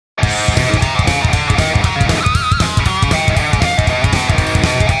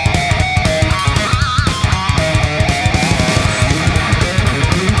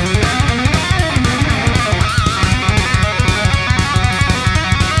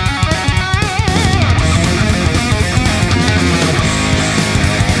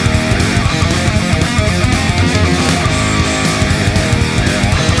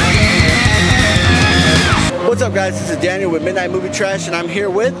up, guys? This is Daniel with Midnight Movie Trash, and I'm here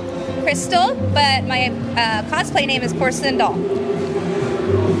with Crystal, but my cosplay name is Porcelain Doll.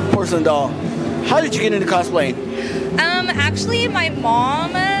 Porcelain Doll. How did you get into cosplaying? Actually, my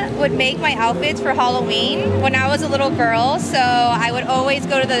mom would make my outfits for Halloween when I was a little girl, so I would always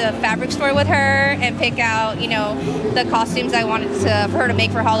go to the fabric store with her and pick out, you know, the costumes I wanted for her to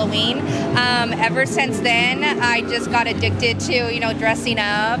make for Halloween. Ever since then, I just got addicted to, you know, dressing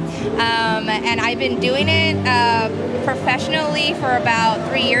up, and I've been doing it professionally for about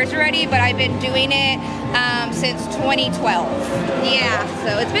 3 years already, but I've been doing it since 2012. Yeah,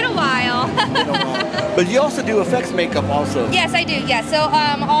 so it's been a while. But you also do effects makeup also. Yes, I do, yes. So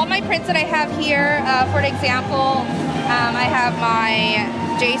all my prints that I have here, for example, I have my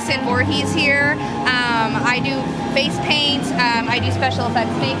Jason Voorhees here. I do face paint, I do special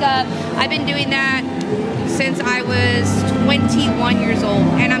effects makeup. I've been doing that since I was 21 years old,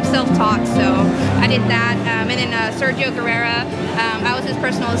 and I'm self-taught, so I did that. And then Sergio Guerrera, I was his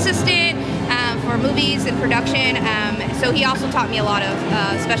personal assistant for movies and production, so he also taught me a lot of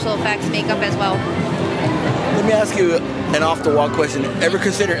special effects makeup as well. Let me ask you an off-the-wall question. Ever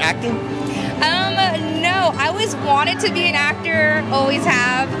considered acting? No, I always wanted to be an actor, always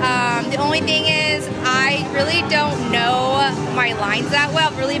have. The only thing is I really don't know my lines that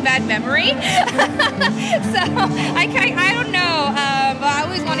well, really bad memory. So I don't know, but I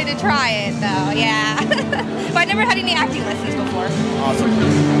always wanted to try it though, yeah. But I never had any acting lessons before. Awesome.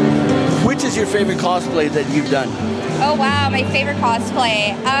 Which is your favorite cosplay that you've done? Oh wow, my favorite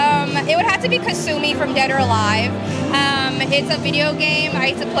cosplay. It would have to be Kasumi from Dead or Alive. It's a video game I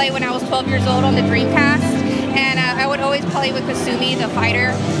used to play when I was 12 years old on the Dreamcast, and I would always play with Kasumi, the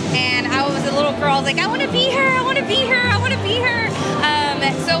fighter. And I was a little girl, I was like, I want to be her, I want to be her, I want to be her.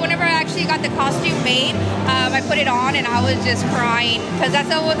 So whenever I actually got the costume made, I put it on and I was just crying because that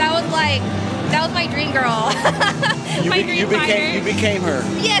was my dream girl. You became her.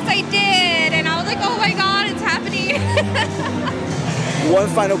 Yes, I did, and I was like, oh my God, it's happening. One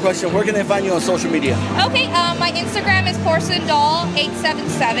final question. Where can they find you on social media? Okay, my Instagram is Porcelain Doll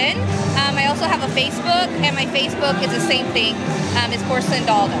 877. I also have a Facebook, and my Facebook is the same thing. It's Porcelain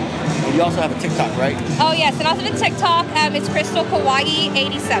Doll though. And you also have a TikTok, right? Oh yes, and also the TikTok, it's Crystal Kawaii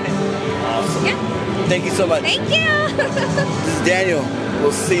 87. Awesome. Yeah. Thank you so much. Thank you. This is Daniel.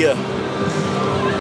 We'll see ya.